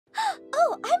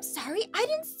Oh, I'm sorry. I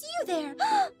didn't see you there.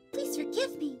 Please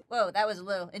forgive me. Whoa, that was a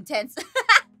little intense.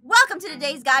 Welcome to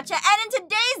today's gacha, and in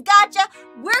today's gacha,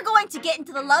 we're going to get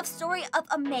into the love story of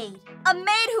a maid. A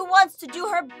maid who wants to do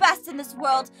her best in this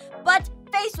world, but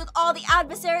faced with all the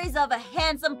adversaries of a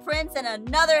handsome prince and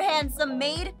another handsome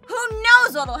maid, who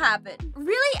knows what'll happen?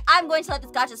 Really, I'm going to let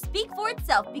this gacha speak for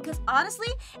itself because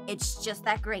honestly, it's just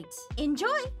that great. Enjoy!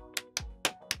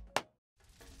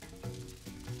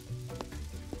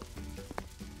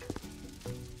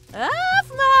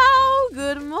 Aphmau,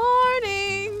 good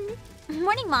morning.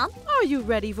 Morning, Mom. Are you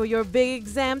ready for your big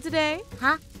exam today?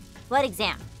 Huh? What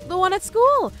exam? The one at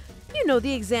school. You know,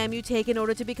 the exam you take in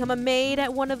order to become a maid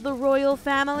at one of the royal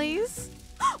families.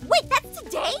 Wait, that's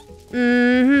today?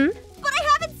 Mm-hmm. But I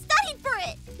haven't studied for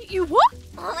it. You what?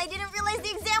 Oh, I didn't realize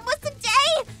the exam was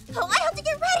today. Oh, I have to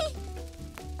get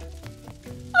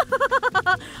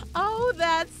ready. Oh,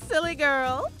 that silly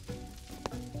girl.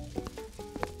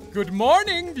 Good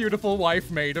morning, beautiful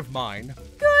wife maid of mine.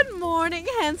 Good morning,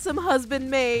 handsome husband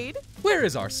maid. Where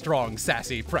is our strong,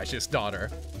 sassy, precious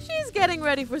daughter? She's getting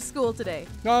ready for school today.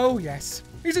 Oh, yes.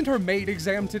 Isn't her maid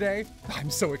exam today? I'm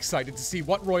so excited to see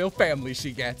what royal family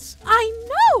she gets. I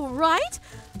know, right?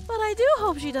 But I do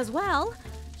hope she does well.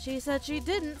 She said she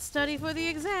didn't study for the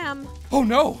exam. Oh,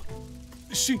 no.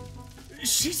 She's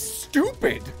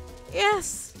stupid.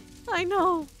 Yes, I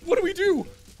know. What do we do?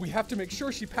 We have to make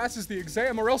sure she passes the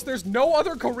exam or else there's no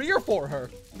other career for her.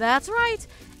 That's right.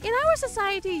 In our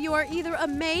society, you are either a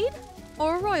maid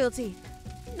or royalty.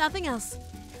 Nothing else.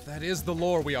 That is the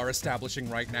lore we are establishing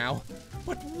right now.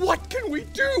 But what can we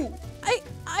do?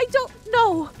 I don't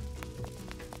know.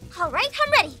 All right,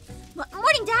 I'm ready.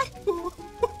 Morning, Dad.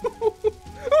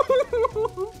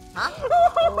 Huh?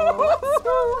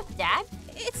 What's Dad?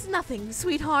 It's nothing,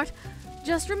 sweetheart.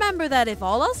 Just remember that if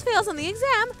all else fails on the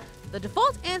exam, the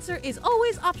default answer is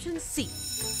always option C.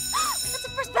 That's the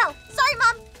first bell. Sorry,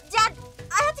 Mom. Dad,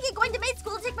 I have to get going to maid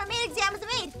school to take my maid exam as a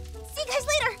maid. See you guys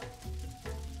later.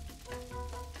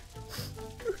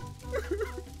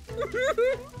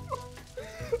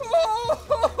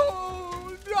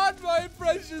 Oh, not my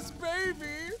precious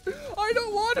baby. I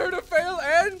don't want her to fail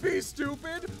and be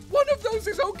stupid. One of those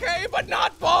is okay, but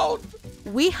not both.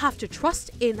 We have to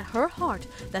trust in her heart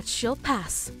that she'll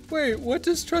pass. Wait, what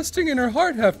does trusting in her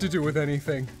heart have to do with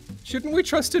anything? Shouldn't we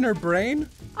trust in her brain?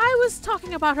 I was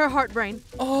talking about her heart brain.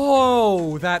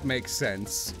 Oh, that makes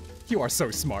sense. You are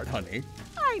so smart, honey.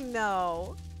 I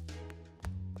know.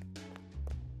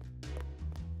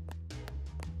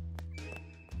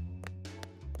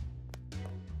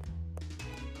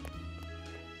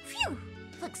 Phew.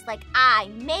 Looks like I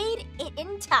made it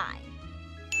in time.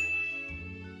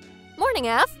 Morning,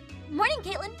 Aph. Morning,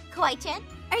 Caitlin. Kawaii-chan.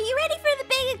 Are you ready for the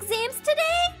big exams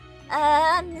today?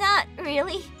 Not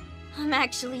really. I'm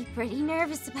actually pretty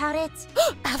nervous about it.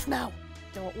 Aphmau,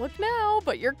 don't look now,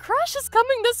 but your crush is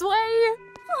coming this way.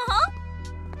 Huh?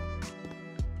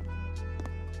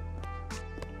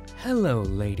 Hello,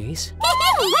 ladies.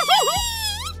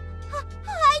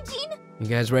 Hi, Jean. You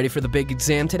guys ready for the big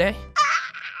exam today?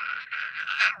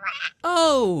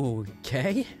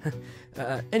 Okay.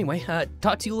 Anyway,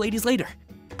 talk to you ladies later.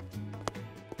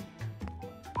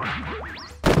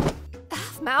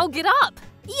 Aphmau, get up.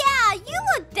 Yeah, you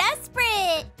look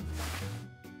desperate.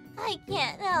 I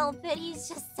can't help it. He's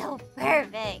just so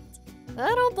perfect.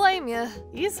 I don't blame you.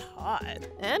 He's hot,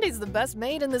 and he's the best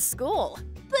maid in this school.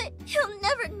 But he'll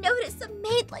never notice a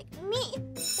maid like me.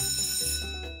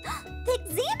 The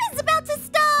exam is about to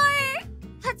start.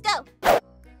 Let's go.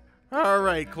 All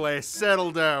right, class,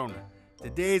 settle down.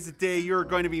 Today's the day you're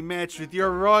going to be matched with your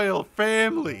royal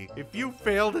family. If you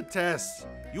fail the test,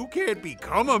 you can't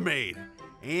become a maid,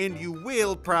 and you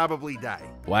will probably die.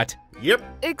 What? Yep.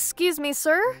 Excuse me,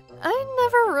 sir? I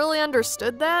never really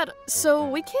understood that, so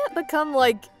we can't become,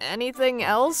 like, anything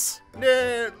else?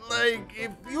 Like,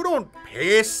 if you don't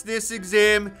pass this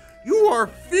exam, you are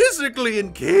physically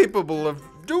incapable of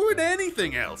doing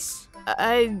anything else.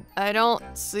 I don't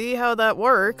see how that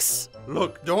works.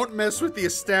 Look, don't mess with the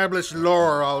established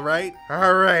lore, all right?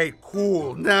 All right,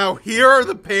 cool. Now, here are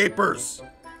the papers.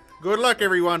 Good luck,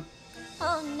 everyone.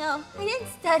 Oh no, I didn't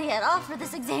study at all for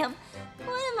this exam.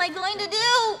 What am I going to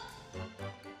do?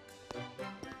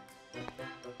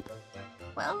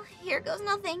 Well, here goes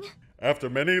nothing. After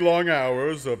many long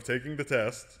hours of taking the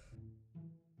test.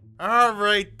 All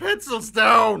right, pencils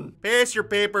down. Pass your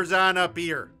papers on up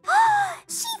here.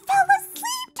 She fell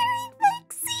asleep during the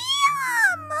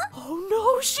exam! Oh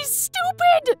no, she's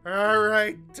stupid! All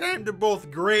right, time to both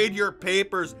grade your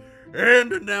papers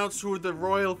and announce who the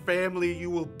royal family you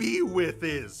will be with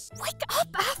is. Wake up,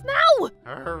 Aphmau!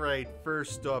 All right,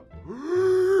 first up.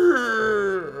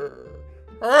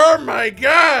 Oh my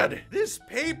god! This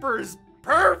paper is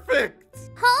perfect!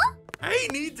 Huh? I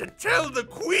need to tell the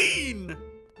queen!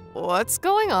 What's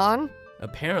going on?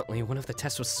 Apparently, one of the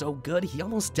tests was so good, he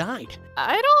almost died.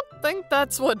 I don't think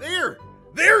that's what.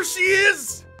 There she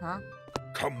is! Huh?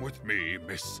 Come with me,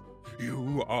 miss.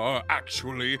 You are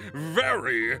actually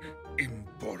very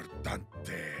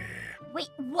importante. Wait,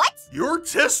 what? Your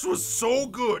test was so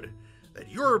good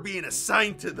that you're being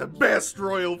assigned to the best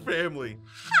royal family.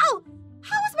 How?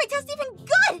 How was my test even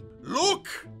good? Look!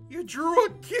 You drew a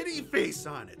kitty face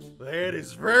on it. That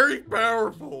is very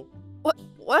powerful.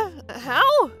 What?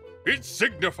 How? It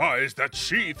signifies that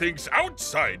she thinks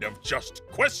outside of just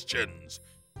questions.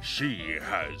 She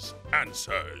has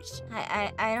answers.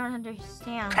 I don't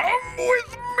understand. Come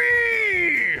with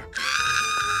me!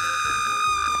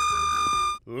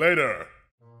 Later.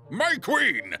 My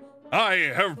queen,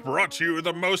 I have brought you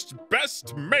the most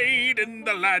best maid in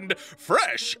the land,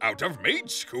 fresh out of maid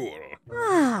school.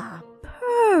 Ah,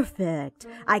 perfect.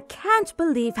 I can't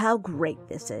believe how great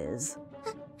this is.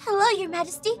 Hello, Your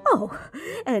Majesty. Oh,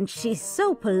 and she's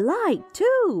so polite,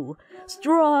 too.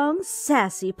 Strong,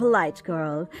 sassy, polite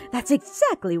girl. That's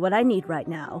exactly what I need right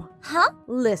now. Huh?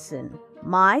 Listen,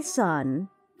 my son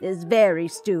is very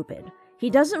stupid. He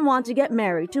doesn't want to get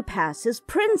married to pass his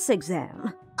prince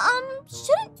exam.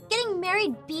 Shouldn't getting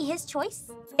married be his choice?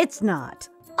 It's not.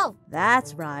 Oh.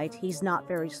 That's right. He's not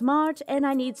very smart, and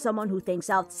I need someone who thinks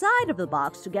outside of the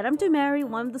box to get him to marry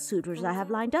one of the suitors I have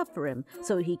lined up for him,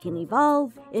 so he can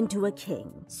evolve into a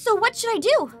king. So what should I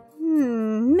do?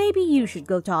 Maybe you should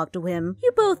go talk to him.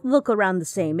 You both look around the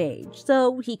same age,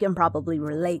 so he can probably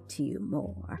relate to you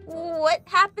more. What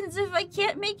happens if I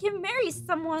can't make him marry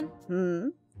someone?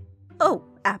 Oh,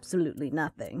 absolutely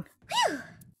nothing. Phew!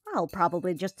 I'll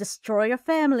probably just destroy your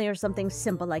family or something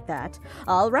simple like that.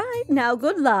 All right, now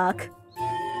good luck.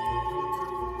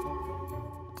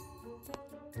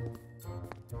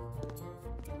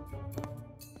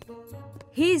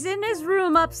 He's in his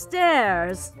room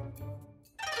upstairs.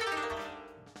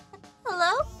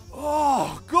 Hello?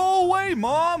 Oh, go away,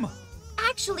 Mom!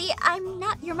 Actually, I'm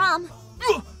not your mom.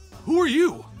 Who are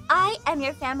you? I am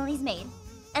your family's maid,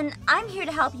 and I'm here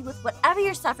to help you with whatever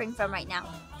you're suffering from right now.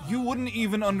 You wouldn't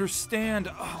even understand.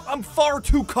 I'm far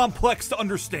too complex to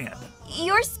understand.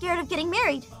 You're scared of getting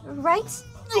married, right?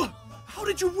 How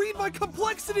did you read my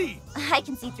complexity? I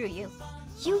can see through you.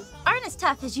 You aren't as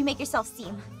tough as you make yourself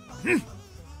seem.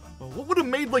 Well, what would a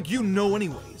maid like you know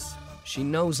anyways? She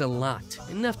knows a lot,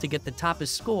 enough to get the toppest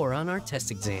score on our test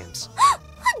exams.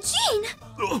 Jean!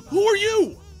 Who are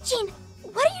you? Jean,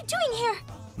 what are you doing here?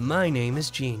 My name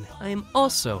is Jean. I am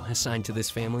also assigned to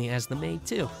this family as the maid,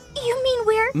 too. You mean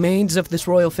we're... Maids of this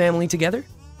royal family together?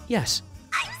 Yes.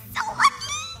 I'm so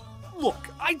lucky! Look,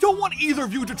 I don't want either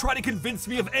of you to try to convince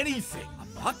me of anything.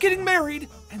 I'm not getting married,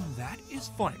 and that is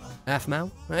fine. Aphmau,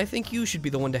 I think you should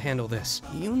be the one to handle this.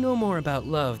 You know more about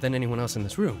love than anyone else in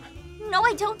this room. No,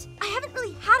 I don't. I haven't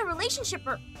really had a relationship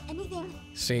or anything.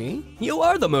 See? You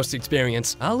are the most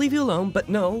experienced. I'll leave you alone, but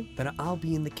know that I'll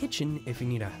be in the kitchen if you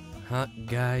need a hot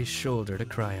guy's shoulder to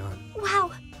cry on.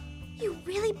 Wow, you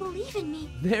really believe in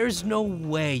me. There's no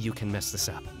way you can mess this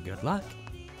up. Good luck.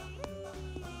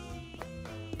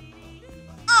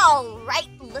 All right,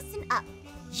 listen up.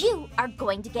 You are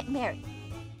going to get married.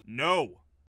 No.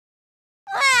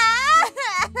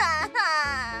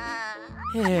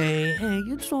 Hey,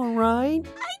 it's all right.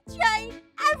 I tried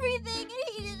everything and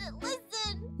he didn't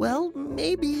listen. Well,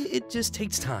 maybe it just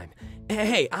takes time.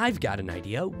 Hey, I've got an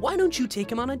idea. Why don't you take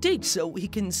him on a date so he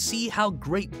can see how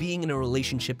great being in a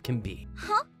relationship can be?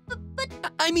 Huh? But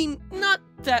I mean, not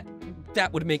that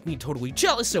that would make me totally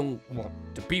jealous and want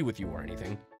to be with you or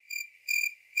anything.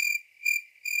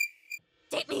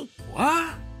 date me.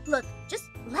 What? Look, just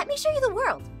let me show you the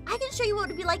world. I can show you what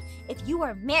it would be like if you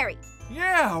were married.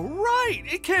 Yeah, right.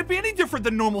 It can't be any different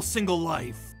than normal single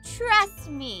life. Trust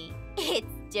me, it's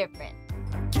different.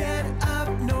 Get up,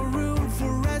 no room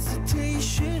for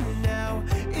recitation now.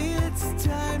 It's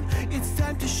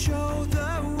time to show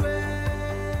the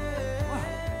way.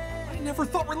 Wow, I never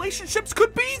thought relationships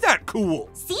could be that cool.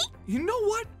 See? You know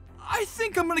what? I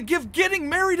think I'm gonna give getting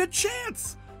married a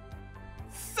chance.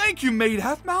 Thank you, Maid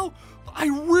Aphmau. I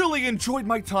really enjoyed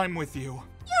my time with you.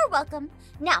 You're welcome.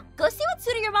 Now, go see what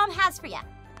suitor your mom has for you.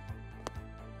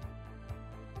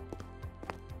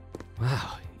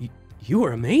 Wow, you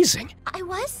are amazing. I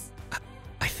was?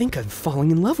 I think I'm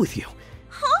falling in love with you.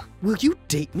 Huh? Will you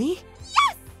date me?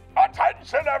 Yes!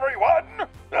 Attention, everyone!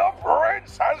 The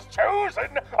prince has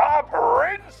chosen a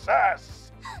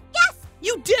princess! Yes!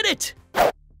 You did it!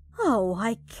 Oh,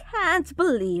 I can't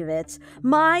believe it.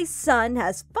 My son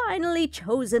has finally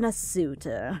chosen a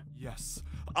suitor. Yes,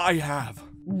 I have.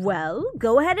 Well,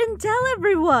 go ahead and tell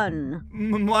everyone.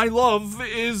 My love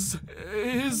is...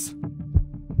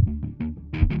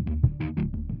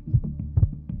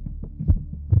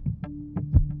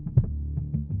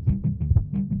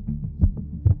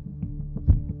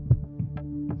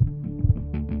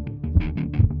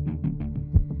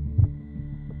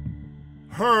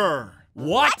 her.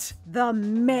 What? The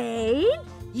maid?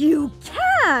 You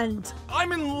can't!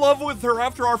 I'm in love with her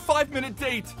after our 5-minute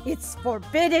date. It's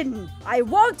forbidden. I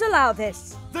won't allow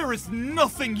this. There is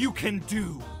nothing you can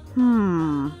do.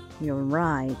 You're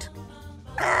right.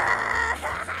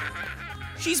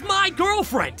 She's my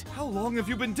girlfriend! How long have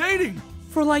you been dating?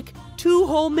 For like 2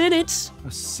 whole minutes.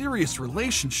 A serious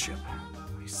relationship.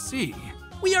 I see.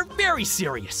 We are very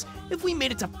serious. If we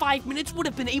made it to 5 minutes, would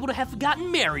have been able to have gotten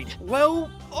married. Well,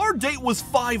 our date was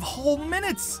 5 whole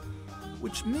minutes,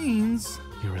 which means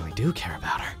You really do care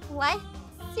about her. What?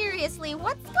 Seriously,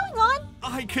 what's going on?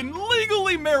 I can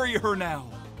legally marry her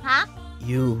now. Huh?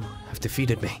 You have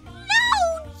defeated me.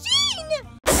 No, Gene!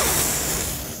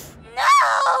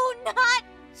 No, not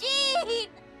Gene!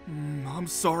 I'm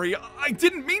sorry. I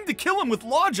didn't mean to kill him with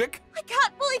logic. I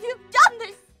can't believe you've done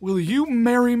this! Will you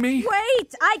marry me?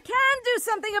 Wait, I can do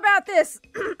something about this.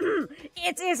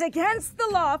 It is against the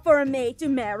law for a maid to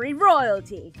marry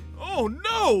royalty. Oh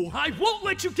no! I won't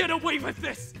let you get away with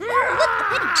this!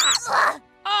 Ugh.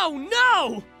 Oh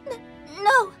no!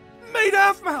 No. Maid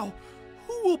Aphmau!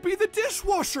 Who will be the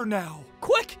dishwasher now?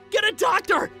 Quick, get a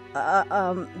doctor!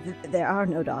 There are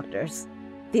no doctors.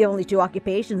 The only 2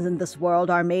 occupations in this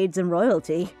world are maids and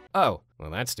royalty. Oh,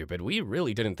 well that's stupid. We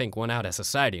really didn't think one out as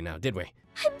society now, did we?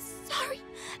 I'm sorry.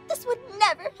 This would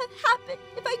never have happened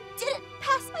if I didn't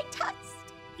pass my test.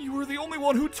 You were the only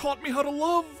one who taught me how to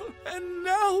love, and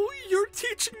now you're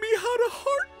teaching me how to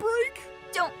heartbreak.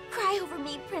 Don't cry over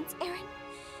me, Prince Aaron.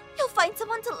 You'll find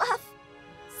someone to love.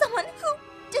 Someone who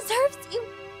deserves you.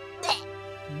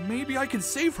 Maybe I can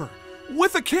save her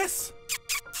with a kiss.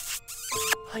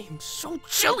 I am so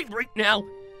chilly right now.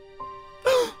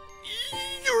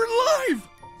 You're alive!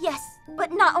 Yes,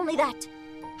 but not only that.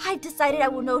 I've decided I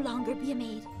will no longer be a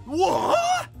maid.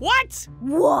 What? What?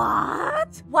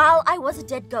 What? While I was a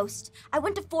dead ghost, I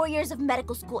went to 4 years of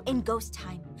medical school in ghost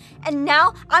time. And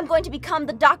now I'm going to become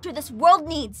the doctor this world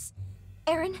needs.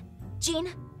 Aaron, Jean,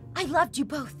 I loved you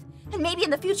both. And maybe in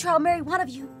the future I'll marry one of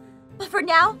you. But for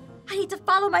now, I need to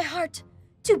follow my heart.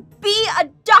 To be a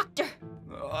doctor.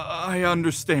 I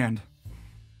understand.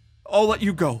 I'll let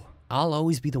you go. I'll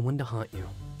always be the one to haunt you.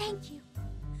 Thank you.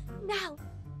 Now,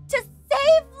 to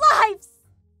save lives!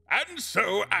 And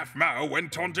so Aphmau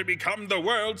went on to become the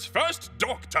world's first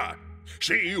doctor.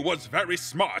 She was very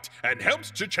smart and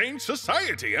helped to change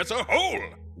society as a whole.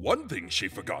 One thing she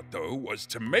forgot, though, was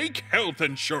to make health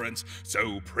insurance,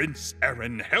 so Prince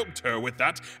Aaron helped her with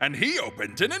that, and he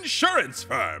opened an insurance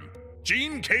firm.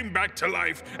 Gene came back to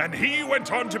life, and he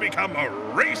went on to become a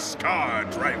race car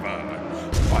driver.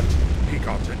 But he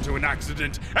got into an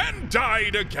accident and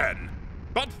died again.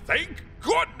 But thank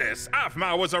goodness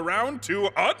Aphmau was around to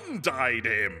undied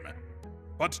him.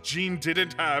 But Gene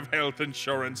didn't have health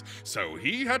insurance, so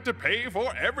he had to pay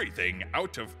for everything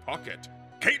out of pocket.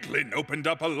 Caitlin opened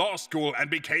up a law school and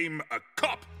became a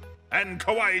cop, and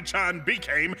Kawaii-chan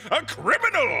became a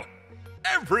criminal.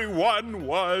 Everyone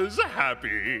was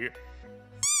happy.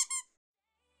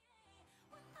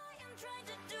 What I am trying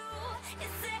to do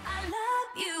is say I love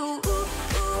you.